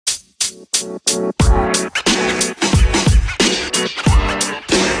Here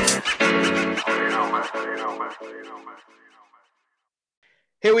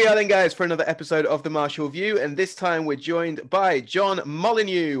we are then, guys, for another episode of The Martial View, and this time we're joined by John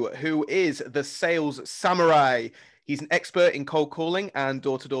Molyneux, who is the sales samurai. He's an expert in cold calling and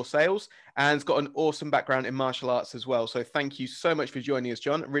door-to-door sales, and has got an awesome background in martial arts as well. So thank you so much for joining us,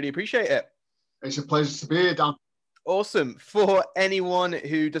 John. Really appreciate it. It's a pleasure to be here, Dan. Awesome. For anyone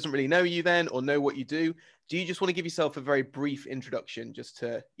who doesn't really know you then or know what you do you just want to give yourself a very brief introduction just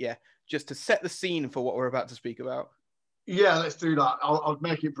to set the scene for what we're about to speak about? Yeah, let's do that. I'll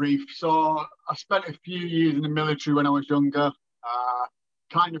make it brief. So I spent a few years in the military when I was younger.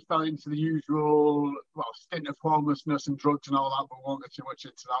 Kind of fell into the usual, stint of homelessness and drugs and all that, but won't get too much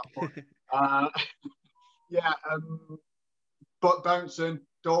into that. But bouncing,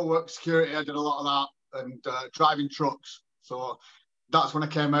 door work, security, I did a lot of that, and driving trucks. So that's when I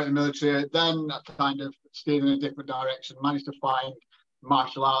came out of the military. Then I kind of steered in a different direction, managed to find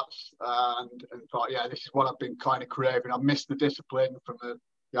martial arts and thought, this is what I've been kind of craving. I missed the discipline from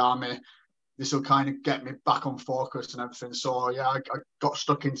the army. This will kind of get me back on focus and everything. So I got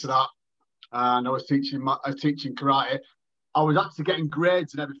stuck into that, and I was teaching karate. I was actually getting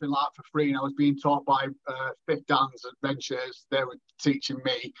grades and everything like that for free, and I was being taught by fifth dans and benchers. They were teaching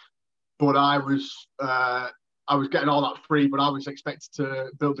me, but I was getting all that free, but I was expected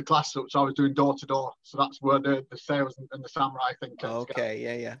to build the class up, so I was doing door to door. So that's where the sales and the samurai thing came together.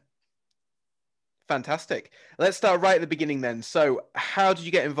 Yeah. Fantastic. Let's start right at the beginning then. So how did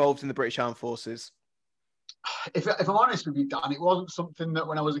you get involved in the British Armed Forces? If I'm honest with you, Dan, it wasn't something that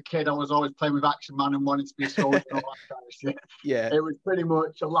when I was a kid I was always playing with Action Man and wanting to be a soldier and all that kind of shit. Yeah. It was pretty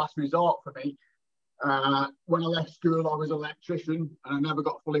much a last resort for me. When I left school, I was an electrician, and I never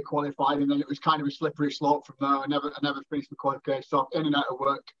got fully qualified. And then it was kind of a slippery slope from there. I never finished the qualification. So in and out of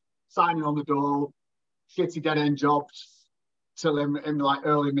work, signing on the door, shitty dead end jobs till in like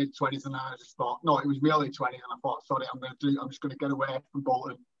early mid 20s. And I just thought, no, it was my early 20s, and I thought, sorry, I'm just going to get away from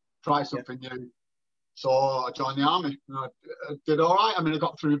Bolton, try something new. So I joined the army, and I did all right. I mean, I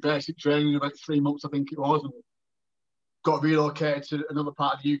got through basic training in about 3 months, I think it was, and got relocated to another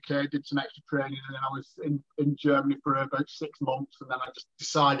part of the UK, did some extra training, and then I was in Germany for about 6 months, and then I just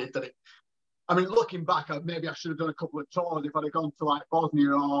decided that looking back, maybe I should have done a couple of tours. If I'd have gone to like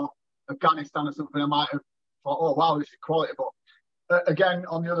Bosnia or Afghanistan or something, I might have thought, oh wow, this is quality. But again,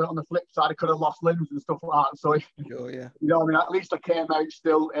 on the flip side, I could have lost limbs and stuff like that. So sure, yeah. At least I came out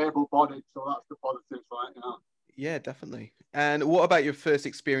still able-bodied, so that's the positive side, Yeah, definitely. And what about your first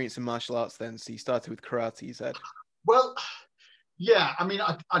experience in martial arts then? So you started with karate, you said. Well, yeah,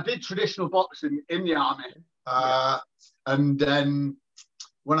 I did traditional boxing in the army. And then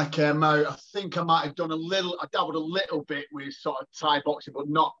when I came out, I think I might have dabbled a little bit with sort of Thai boxing, but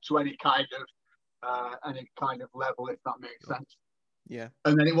not to any kind of level, if that makes sense. Yeah.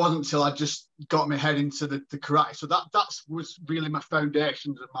 And then it wasn't until I just got my head into the karate. So that was really my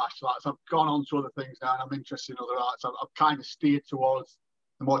foundations of martial arts. I've gone on to other things now, and I'm interested in other arts. I've kind of steered towards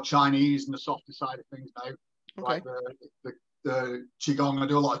the more Chinese and the softer side of things now. Okay. Like the Qigong. I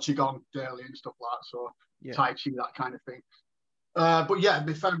do a lot of Qigong daily and stuff like that. So Tai Chi, that kind of thing. But yeah,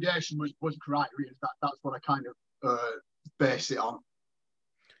 my foundation was karate. Really, that's what I kind of base it on.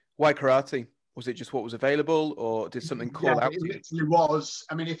 Why karate? Was it just what was available, or did something call out to you? It literally was.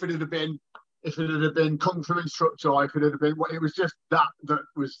 I mean, if it had been kung fu instructor, or if it had been, it was just that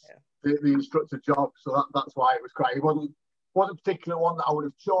was the instructor job. So that's why it was karate. It wasn't a particular one that I would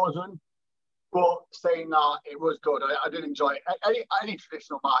have chosen. But saying that, it was good. I did enjoy it. Any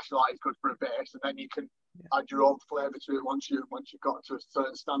traditional martial art is good for a base, and then you can add your own flavour to it once you've got to a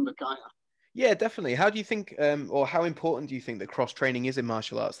certain standard, kind of. Yeah, definitely. How do you think, or how important do you think that cross training is in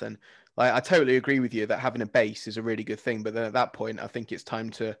martial arts? Then, like, I totally agree with you that having a base is a really good thing. But then at that point, I think it's time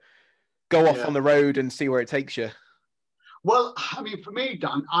to go off on the road and see where it takes you. Well, I mean, for me,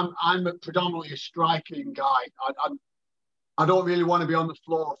 Dan, I'm predominantly a striking guy. I don't really want to be on the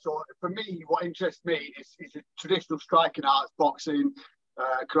floor. So for me, what interests me is traditional striking arts, boxing,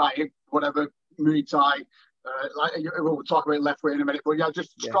 karate, whatever, Muay Thai. We'll talk about left way in a minute, but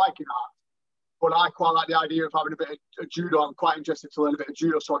just striking arts. But I quite like the idea of having a bit of judo. I'm quite interested to learn a bit of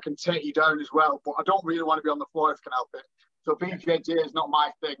judo so I can take you down as well. But I don't really want to be on the floor if I can help it. So BJJ is not my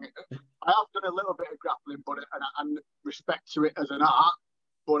thing. I have done a little bit of grappling, but and respect to it as an art.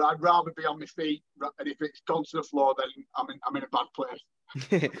 But I'd rather be on my feet, and if it's gone to the floor, then I'm in a bad place.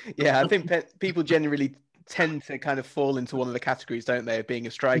 Yeah, I think people generally tend to kind of fall into one of the categories, don't they? Of being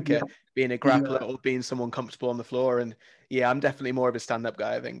a striker, Yeah, being a grappler, yeah, or being someone comfortable on the floor. And yeah, I'm definitely more of a stand-up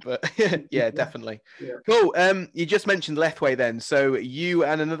guy, I think. But yeah, definitely. yeah. Cool. You just mentioned Lethway then. So you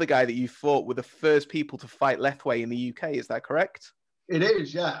and another guy that you fought were the first people to fight Lethway in the UK. Is that correct? It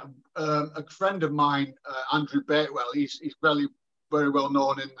is, yeah. A friend of mine, Andrew Batewell, he's very well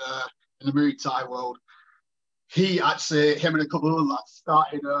known in the Muay Thai world. He actually, him and a couple of other lads,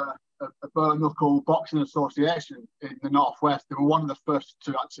 started a bare knuckle boxing association in the northwest. They were one of the first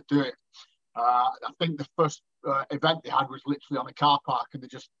to actually do it. I think the first event they had was literally on a car park, and they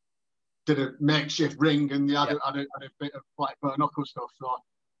just did a makeshift ring, and they had, had a bit of like bare knuckle stuff. So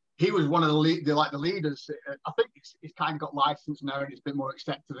he was one of the leaders. I think he's kind of got licensed now, and it's a bit more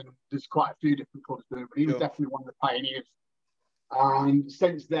accepted, and there's quite a few different clubs doing it. But he was definitely one of the pioneers. And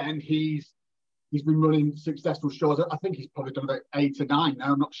since then, he's been running successful shows. I think he's probably done about 8 or 9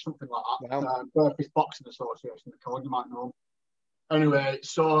 now, not something like that. Wow. Burfist Boxing Association, they call it, you might know. Anyway,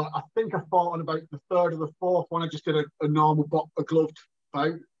 so I think I fought on about the third or the fourth one. I just did a normal a gloved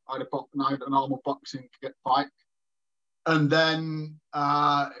bout. I had a normal boxing fight. And then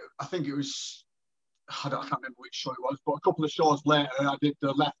I think it was, I can't remember which show it was, but a couple of shows later, I did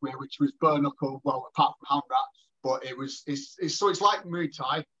the Lethway, which was bare knuckle, well, apart from hand wraps. But it's like Muay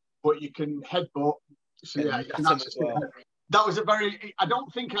Thai, but you can headbutt. So yeah, you can actually that was I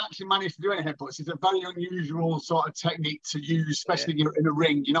don't think I actually managed to do any headbutts. It's a very unusual sort of technique to use, especially in a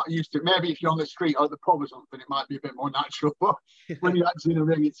ring. You're not used to it. Maybe if you're on the street or at the pub or something, it might be a bit more natural. But when you're actually in a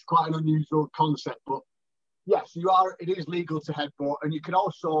ring, it's quite an unusual concept. But yes, it is legal to headbutt, and you can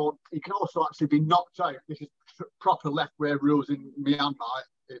also actually be knocked out. This is proper Lethway rules in Myanmar,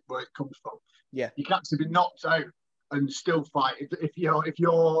 where it comes from. Yeah, you can actually be knocked out and still fight. If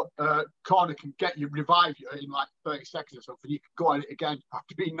your corner can revive you in like 30 seconds or something, you can go at it again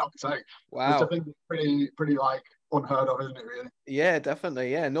after being knocked out. Wow. Which I think is pretty like unheard of, isn't it, really? Yeah,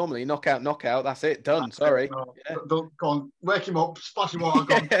 definitely. Yeah, normally knockout, that's it, done. Sorry. No, yeah. Don't go on, wake him up, splash him water,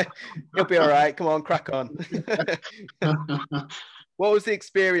 go on. You'll be all right. Come on, crack on. What was the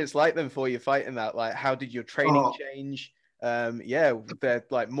experience like then for you fighting that? Like, how did your training change? Yeah, they're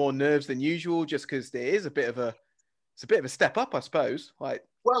like more nerves than usual, just because there is a bit of a step up, I suppose. Like,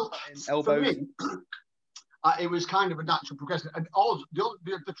 well, elbows. For me, it was kind of a natural progression, and all the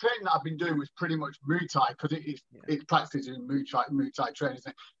training that I've been doing was pretty much Muay Thai, because it practices in Muay Thai training,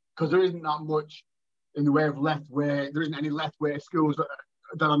 because there isn't that much in the way of Lethway. There isn't any Lethway schools that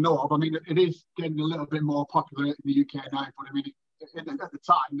I know of. I mean, it is getting a little bit more popular in the UK now, but I mean, at the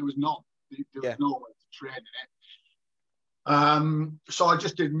time there was none. There was no one to train in it. So I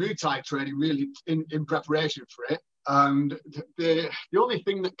just did Muay Thai training really in preparation for it. And the only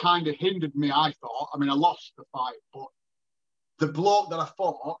thing that kind of hindered me, I thought, I mean, I lost the fight, but the bloke that I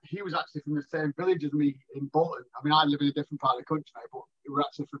fought, he was actually from the same village as me in Bolton. I mean, I live in a different part of the country now, but we were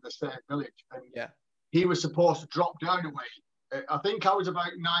actually from the same village. And he was supposed to drop down a weight. I think I was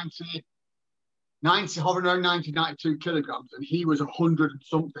about 90, hovering around 90, 92 kilograms, and he was 100 and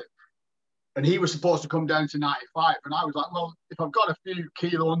something. And he was supposed to come down to 95. And I was like, well, if I've got a few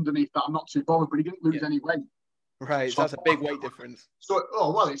kilo underneath that, I'm not too bothered, but he didn't lose any weight. Right, so that's a big weight difference. So,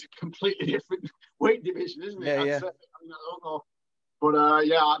 it's a completely different weight division, isn't it? Yeah. I mean, I don't know. But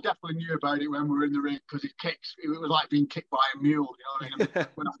I definitely knew about it when we were in the ring, because it was like being kicked by a mule, you know what I mean?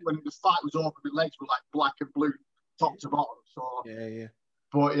 when the fight was over, my legs were like black and blue, top to bottom. So yeah.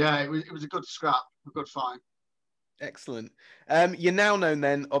 But yeah, it was a good scrap, a good fight. Excellent. You're now known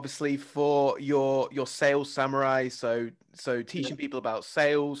then, obviously, for your sales samurai. So teaching people about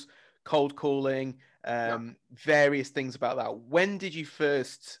sales, cold calling, various things about that. When did you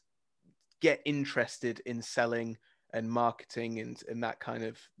first get interested in selling and marketing and in that kind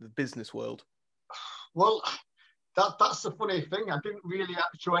of the business world? Well, that's the funny thing. I didn't really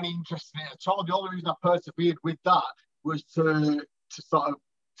show any interest in it at all. The only reason I persevered with that was to sort of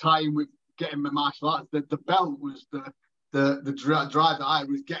tie in with getting my martial arts. The belt was the drive that I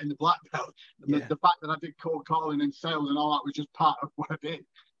was getting the black belt. And the fact that I did cold calling and sales and all that was just part of what I did.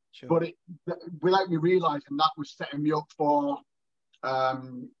 Sure. But without me realising, that was setting me up for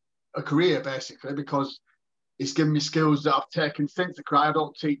a career, basically, because it's given me skills that I've taken since the karate. I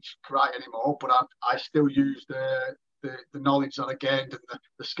don't teach karate anymore, but I still use the knowledge that I gained and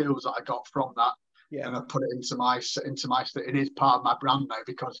the skills that I got from that, and I put it into my. It is part of my brand now,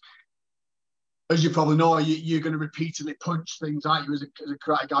 because, as you probably know, you're going to repeatedly punch things, aren't you, as a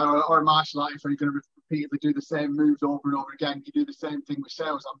karate guy or a martial artist, or you're going to repeatedly do the same moves over and over again. You do the same thing with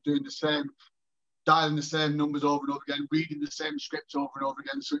sales. I'm doing the same, dialing the same numbers over and over again, reading the same scripts over and over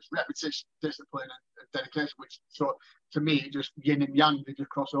again. So it's repetition, discipline, and dedication, which, so to me, just yin and yang, they just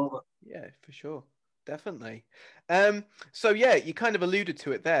cross over. Yeah, for sure. Definitely. So yeah, you kind of alluded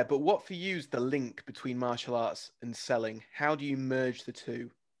to it there, but what for you is the link between martial arts and selling? How do you merge the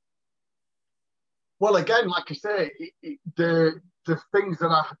two? Well, again, like I say, the things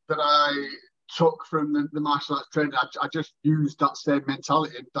that I took from the martial arts training, I just used that same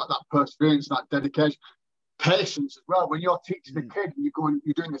mentality, that perseverance, that dedication, patience as well. When you're teaching a kid, and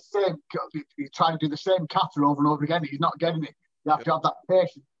you're doing the same, you're trying to do the same kata over and over again. He's not getting it. You have to have that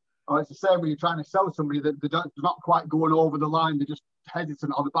patience. Or it's the same when you're trying to sell somebody that they're not quite going over the line. They're just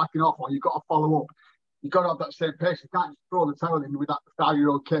hesitant or they're backing off, or you've got to follow up. You've got to have that same patience. You can't just throw the towel in with that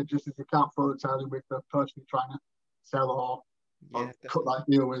 5-year-old kid just as you can't throw the towel in with the person you're trying to sell or cut that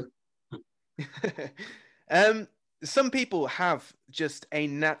deal with. Some people have just a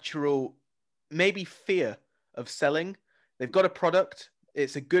natural, maybe fear of selling. They've got a product,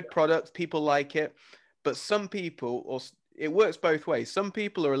 it's a good product, people like it, but some people, or it works both ways. Some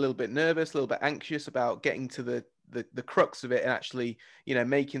people are a little bit nervous, a little bit anxious about getting to the crux of it and actually,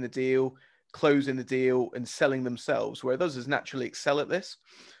 making the deal, closing the deal and selling themselves, where others naturally excel at this.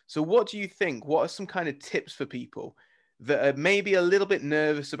 So what do you think? What are some kind of tips for people that are maybe a little bit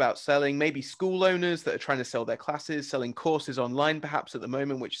nervous about selling, maybe school owners that are trying to sell their classes, selling courses online perhaps at the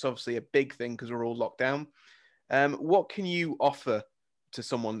moment, which is obviously a big thing because we're all locked down. What can you offer to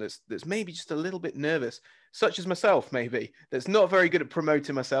someone that's maybe just a little bit nervous, such as myself, maybe, that's not very good at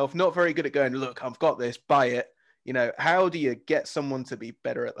promoting myself, not very good at going, look, I've got this, buy it. How do you get someone to be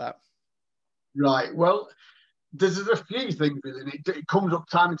better at that? Right. Well, there's a few things really. It comes up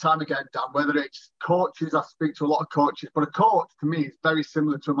time and time again, Dan, whether it's coaches. I speak to a lot of coaches, but a coach to me is very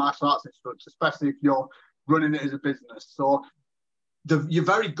similar to a martial arts instructor, especially if you're running it as a business. So you're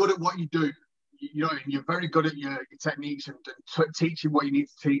very good at what you do. You're very good at your techniques and teaching what you need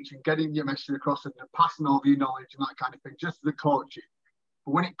to teach and getting your message across and passing over your knowledge and that kind of thing, just as a coach.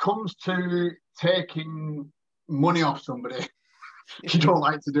 But when it comes to taking money off somebody, you don't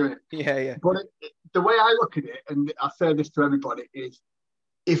like to do it. Yeah. But the way I look at it, and I say this to everybody, is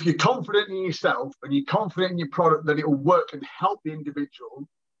if you're confident in yourself and you're confident in your product that it will work and help the individual,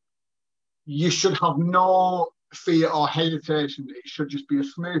 you should have no fear or hesitation. It should just be a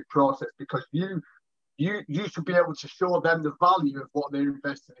smooth process because you should be able to show them the value of what they're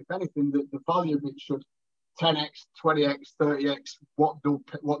investing. If anything, the value of it should 10x, 20x, 30x what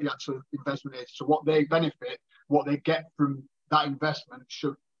the actual investment is. So what they benefit, what they get from that investment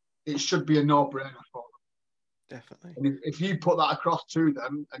should be a no-brainer for them. Definitely. And if you put that across to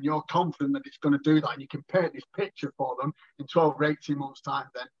them and you're confident that it's going to do that and you can paint this picture for them in 12 or 18 months' time,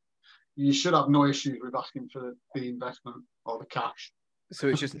 then you should have no issues with asking for the investment or the cash. So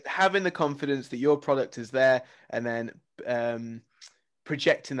it's just having the confidence that your product is there and then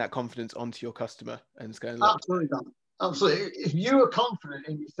projecting that confidence onto your customer and it's going, look. Absolutely, Dan. Absolutely. If you are confident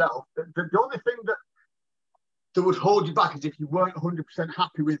in yourself, the only thing that would hold you back is if you weren't 100%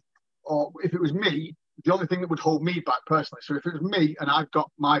 happy with, or if it was me, the only thing that would hold me back personally. So if it was me and I've got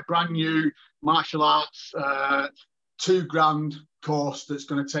my brand new martial arts $2,000 course that's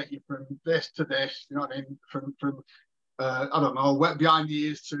going to take you from this to this, you know what I mean? From I don't know, wet behind the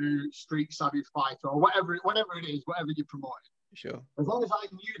ears to street savvy fight or whatever it is, whatever you're promoting. Sure. As long as I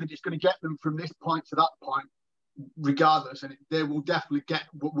knew that it's going to get them from this point to that point, regardless, and they will definitely get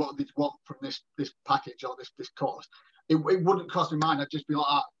what they want from this package or this course. It wouldn't cost me mine. I'd just be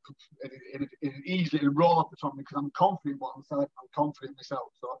like, it easily roll off the top because I'm confident in what I'm selling. I'm confident in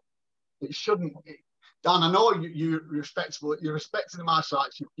myself. So it shouldn't. Dan, I know you're respectable. You're respecting the martial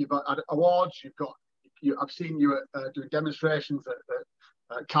arts. You've had awards. I've seen you doing demonstrations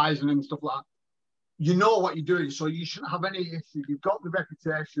at Kaizen and stuff like that. You know what you're doing, so you shouldn't have any issue. You've got the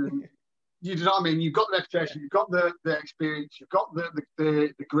reputation. You know what I mean? You've got the reputation, you've got the experience, you've got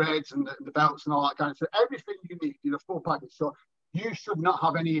the grades and the belts and all that kind of stuff. Everything you need in a full package. So you should not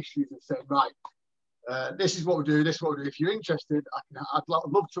have any issues in saying, right, this is what we do, this is what we do. If you're interested, I'd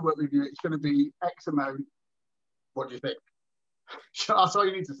love to work with you. It's going to be X amount. What do you think? That's all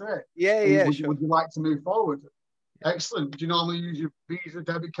you need to say. Yeah, would, sure. Would you like to move forward? Excellent. Do you normally use your Visa,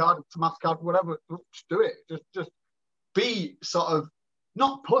 debit card, MasterCard, whatever? Just do it. Just be sort of,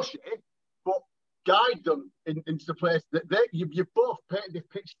 not push it, but guide them into the place that you both painted this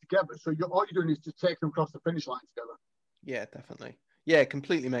picture together. So all you're doing is just take them across the finish line together. Yeah, definitely. Yeah,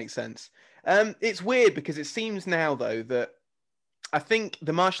 completely makes sense. It's weird because it seems now though that I think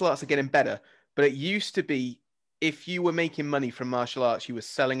the martial arts are getting better, but it used to be if you were making money from martial arts, you were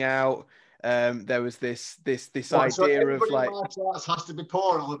selling out. There was this idea of like martial arts has to be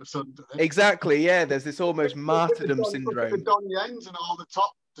poor all of a sudden. Exactly, yeah. There's this almost martyrdom syndrome. The Don Yens and all the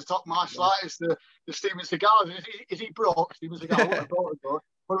top martial artists, the Steven Seagals. Is he broke? Steven Seagal,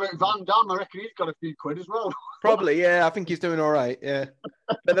 What about Van Damme? I reckon he's got a few quid as well. Probably, yeah. I think he's doing all right. Yeah,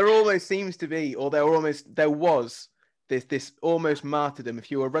 but there almost seems to be, or there was this almost martyrdom. If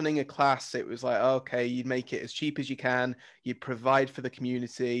you were running a class, it was like, okay, you'd make it as cheap as you can. You'd provide for the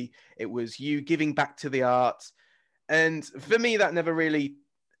community. It was you giving back to the arts. And for me, that never really,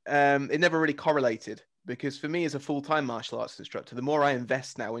 it never really correlated, because for me as a full-time martial arts instructor, the more I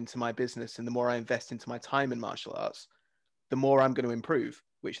invest now into my business and the more I invest into my time in martial arts, the more I'm going to improve,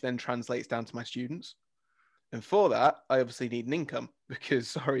 which then translates down to my students. And for that, I obviously need an income, because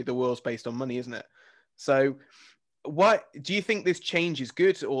sorry, the world's based on money, isn't it? So why do you think this change is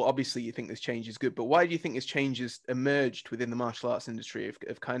good? Or obviously you think this change is good, but why do you think this change has emerged within the martial arts industry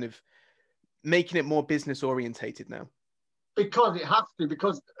of kind of making it more business orientated now? Because it has to,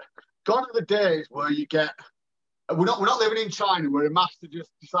 because gone are the days where you get, we're not living in China where a master just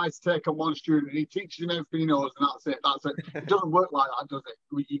decides to take on one student and he teaches him everything he knows and that's it. It doesn't work like that, does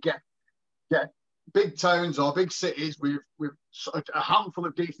it? You get big towns or big cities with a handful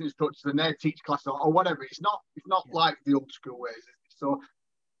of decent instructors and they teach classes or whatever. It's not like the old school ways. So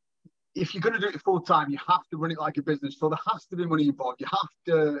if you're going to do it full time, you have to run it like a business. So there has to be money involved. You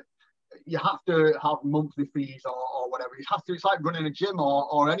have to have monthly fees or whatever. It's like running a gym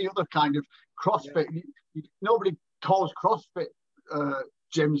or any other kind of CrossFit. Yeah. Nobody calls CrossFit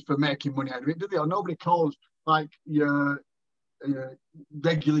gyms for making money out of it, do they? Or nobody calls like your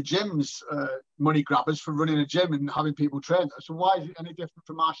regular gyms money grabbers for running a gym and having people train. So why is it any different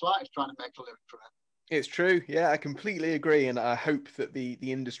from martial arts trying to make a living from it? It's true. Yeah, I completely agree. And I hope that the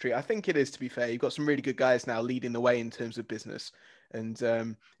industry, I think it is, to be fair, you've got some really good guys now leading the way in terms of business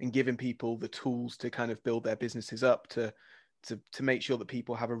and giving people the tools to kind of build their businesses up to make sure that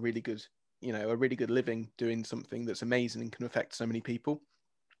people have a really good living doing something that's amazing and can affect so many people.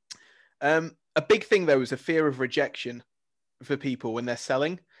 A big thing though is a fear of rejection for people when they're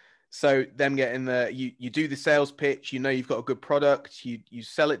selling. So them getting you do the sales pitch, you've got a good product, you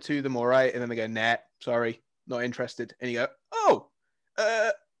sell it to them, all right, and then they go, nah, sorry, not interested. And you go, oh,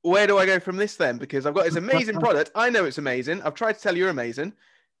 where do I go from this then? Because I've got this amazing product. I know it's amazing. I've tried to tell you're amazing,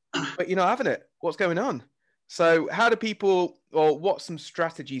 but you're not having it. What's going on? So how do people, or what's some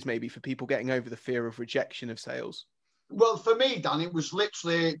strategies maybe for people getting over the fear of rejection of sales? Well, for me, Dan, it was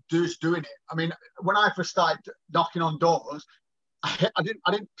literally just doing it. I mean, when I first started knocking on doors, I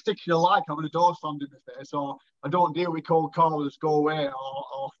didn't particularly like having a door slammed in the face, or I don't deal with cold callers, go away,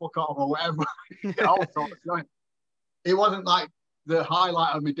 or fuck off, or whatever. All sorts of things. It wasn't like the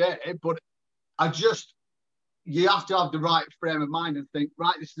highlight of my day, but you have to have the right frame of mind and think,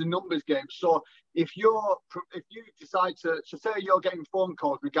 right, this is a numbers game. So if you decide to say you're getting phone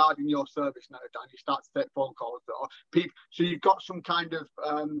calls regarding your service now, Dan, you start to take phone calls, or people, so you've got some kind of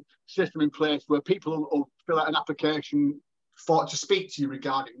system in place where people will fill out an application to speak to you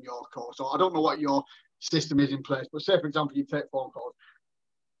regarding your course. Or I don't know what your system is in place, but say for example you take phone calls.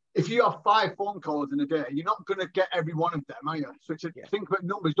 If you have 5 phone calls in a day, you're not going to get every one of them, are you? So think about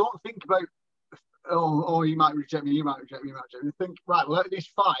numbers. Don't think about you might reject me, you might reject me, you might reject me. Think, right, well, at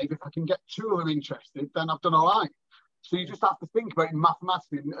least 5, if I can get 2 of them interested, then I've done all right. So you just have to think about it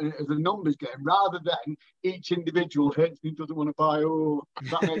mathematically as a numbers game, rather than each individual hates me, doesn't want to buy. Oh,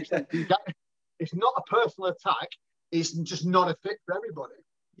 that makes sense. It's not a personal attack. It's just not a fit for everybody.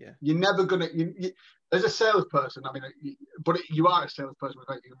 Yeah, you're never gonna. As a salesperson, I mean, but you are a salesperson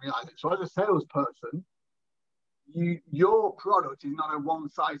without even realize it. So as a salesperson, your product is not a one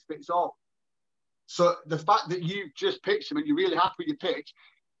size fits all. So the fact that you just pitched him and you're really happy with your pitch,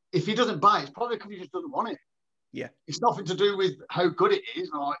 if he doesn't buy it, it's probably because he just doesn't want it. Yeah, it's nothing to do with how good it is,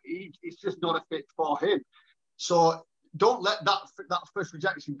 or it's just not a fit for him. So don't let that first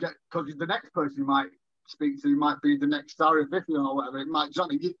rejection get, because the next person you might speak to might be the next star of Vivian or whatever. It might,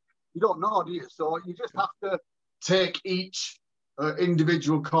 you don't know, do you? So you just have to take each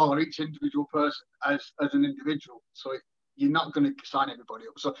individual call or each individual person as an individual. So you're not going to sign everybody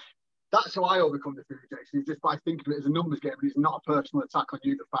up. So that's how I overcome the fear of rejection, is just by thinking of it as a numbers game, and it's not a personal attack on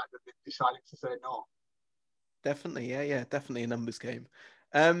you, the fact that they've decided to say no. Definitely, yeah, definitely a numbers game.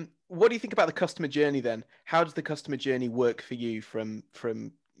 What do you think about the customer journey then? How does the customer journey work for you from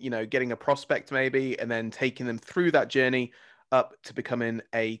getting a prospect maybe, and then taking them through that journey up to becoming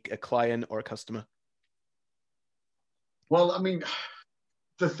a client or a customer? Well, I mean,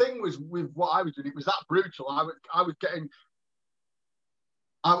 the thing was with what I was doing, it was that brutal. I was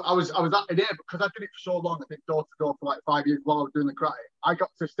that in it because I did it for so long. I think door to door for like 5 years while I was doing the karate. I got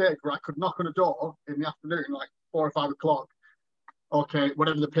to a stage where I could knock on a door in the afternoon, like 4 or 5 o'clock. Okay,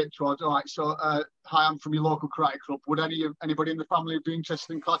 whatever the pitch was. All right, so hi, I'm from your local karate club. Would anybody in the family be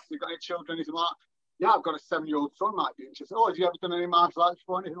interested in classes? You got any children, anything like that? yeah, I've got a 7-year-old son, might be interested. Oh, have you ever done any martial arts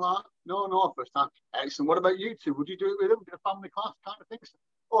before, anything like that? No, first time. Excellent. What about you two? Would you do it with him? A family class kind of thing?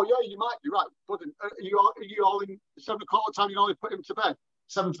 Oh, yeah, you might be right. But are you all in 7 o'clock? What time you normally put him to bed?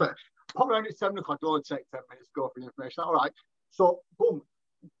 7:30. Pop around at 7 o'clock. It'll only take 10 minutes to go for the information. All right. So, boom.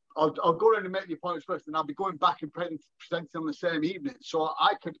 I'll go around and make the appointments first, and I'll be going back and presenting on the same evening. So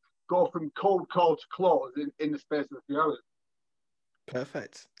I could go from cold call to close in the space of a few hours.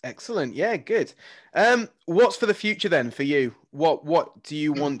 Perfect. Excellent. Yeah, good. What's for the future then for you? What do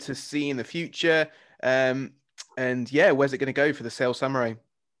you want to see in the future? And yeah, where's it going to go for the Sales Samurai?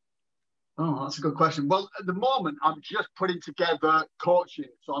 Oh, that's a good question. Well, at the moment, I'm just putting together coaching.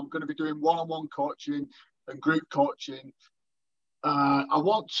 So I'm going to be doing one-on-one coaching and group coaching. I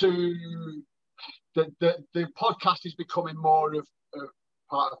want to. The podcast is becoming more of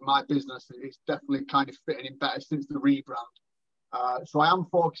part of my business. It's definitely kind of fitting in better since the rebrand. So I am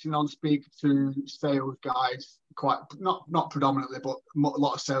focusing on speaking to sales guys, quite not predominantly, but a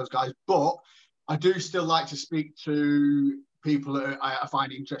lot of sales guys. But I do still like to speak to people that I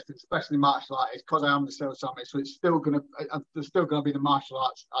find interesting, especially martial arts, because I am the sales summit. So it's still there's still gonna be the martial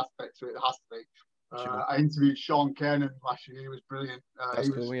arts aspect to it. It has to be. Sure. I interviewed Sean Kernan last year. He was brilliant. That's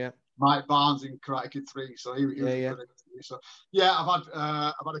cool. Yeah. Mike Barnes in Karate Kid 3, so he was brilliant. So yeah, I've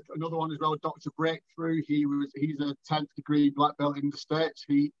had another one as well, Dr. Breakthrough. He's a 10th degree black belt in the States.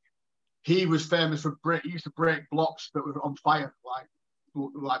 He was famous for he used to break blocks that were on fire,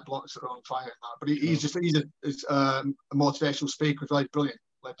 like blocks that are on fire. But he's a motivational speaker as well. He's brilliant.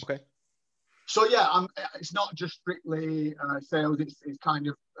 Okay. So yeah, it's not just strictly sales. It's kind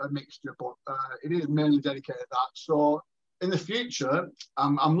of a mixture, but it is mainly dedicated to that. So in the future,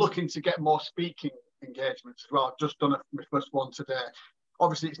 I'm looking to get more speaking engagements as well. I've just done my first one today.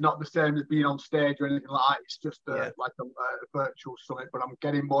 Obviously, it's not the same as being on stage or anything like that. It's just like a virtual summit, but I'm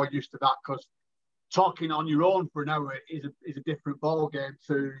getting more used to that because talking on your own for an hour is a different ball game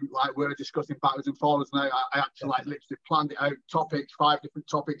to like we're discussing backwards and forwards now. I actually literally planned it out, topics, 5 different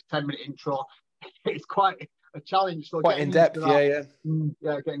topics, 10-minute intro. It's quite a challenge. So quite in depth, yeah.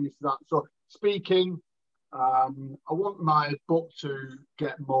 Getting used to that. So speaking, I want my book to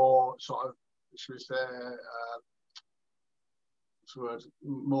get more sort of, should we say,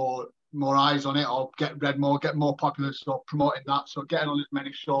 more eyes on it, or get read more, get more popular. So promoting that, so getting on as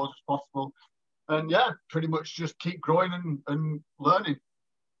many shows as possible. And yeah, pretty much just keep growing and learning.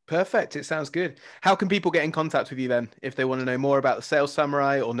 Perfect. It sounds good. How can people get in contact with you then if they want to know more about the Sales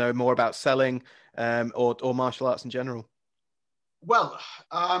Samurai or know more about selling or martial arts in general? Well,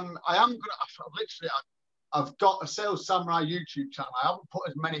 I've got a Sales Samurai YouTube channel. I haven't put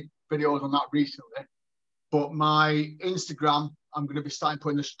as many videos on that recently, but my Instagram, I'm going to be starting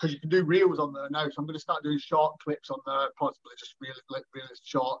putting this, because you can do reels on there now. So I'm going to start doing short clips on there, possibly just really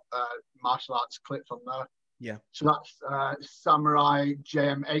short martial arts clips on there. Yeah. So that's Samurai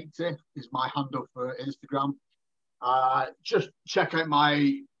JM80 is my handle for Instagram. Just check out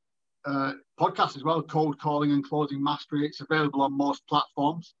my podcast as well, Cold Calling and Closing Mastery. It's available on most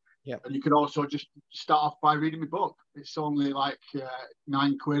platforms. Yeah. And you could also just start off by reading my book. It's only like £9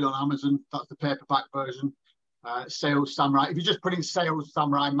 on Amazon. That's the paperback version. Sales Samurai. If you just put in Sales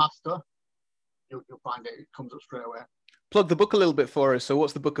Samurai Master, you'll find it. It comes up straight away. Plug the book a little bit for us. So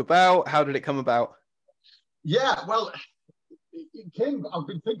what's the book about? How did it come about? Yeah, well, it came, I've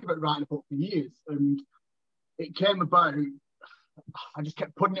been thinking about writing a book for years, and it came about, I just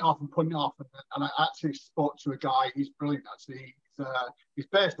kept putting it off, and I actually spoke to a guy. He's brilliant, actually. He's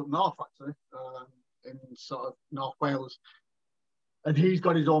based up north, actually, in sort of North Wales, and he's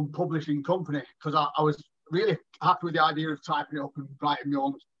got his own publishing company, because I was really happy with the idea of typing it up and writing my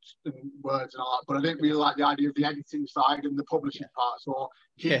own words and all that, but I didn't really like the idea of the editing side and the publishing part. So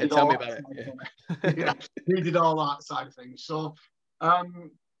tell me about it. He did all that side of things. So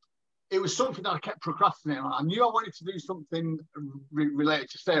it was something that I kept procrastinating on. I knew I wanted to do something related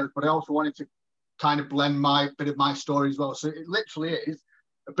to sales, but I also wanted to kind of blend my bit of my story as well. So it literally is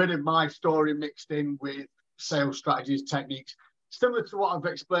a bit of my story mixed in with sales strategies, techniques, similar to what I've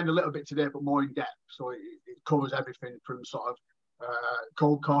explained a little bit today, but more in depth. So it covers everything from sort of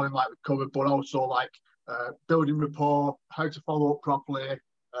cold calling, like we covered, but also like building rapport, how to follow up properly,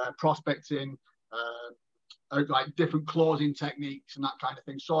 prospecting, like different closing techniques and that kind of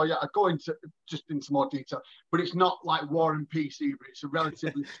thing. So yeah, I go into more detail, but it's not like War and Peace either. It's a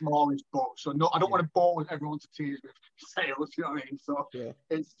relatively smallish book. So no, I don't want to bore everyone to tears with sales, you know what I mean? So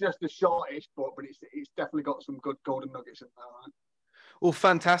it's just a shortish book, but it's definitely got some good golden nuggets in there, right? Well,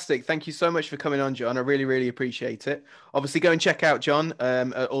 fantastic. Thank you so much for coming on, John. I really, really appreciate it. Obviously, go and check out John,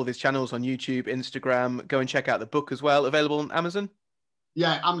 all of his channels on YouTube, Instagram. Go and check out the book as well. Available on Amazon?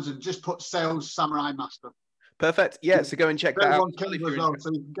 Yeah, Amazon. Just put Sales Samurai Master. Perfect. Yeah, so go and check that out. On Kindle as well,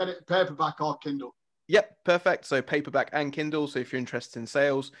 so you can get it paperback or Kindle. Yep, perfect. So paperback and Kindle. So if you're interested in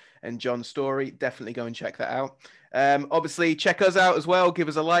sales and John's story, definitely go and check that out. Obviously, check us out as well. Give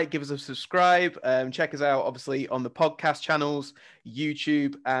us a like, give us a subscribe. Check us out, obviously, on the podcast channels,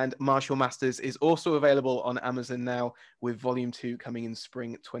 YouTube, and Martial Masters is also available on Amazon now with Volume 2 coming in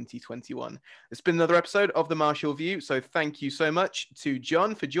spring 2021. It's been another episode of The Martial View. So thank you so much to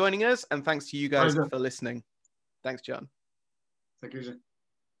John for joining us, and thanks to you guys for listening. Thanks, John. Thank you.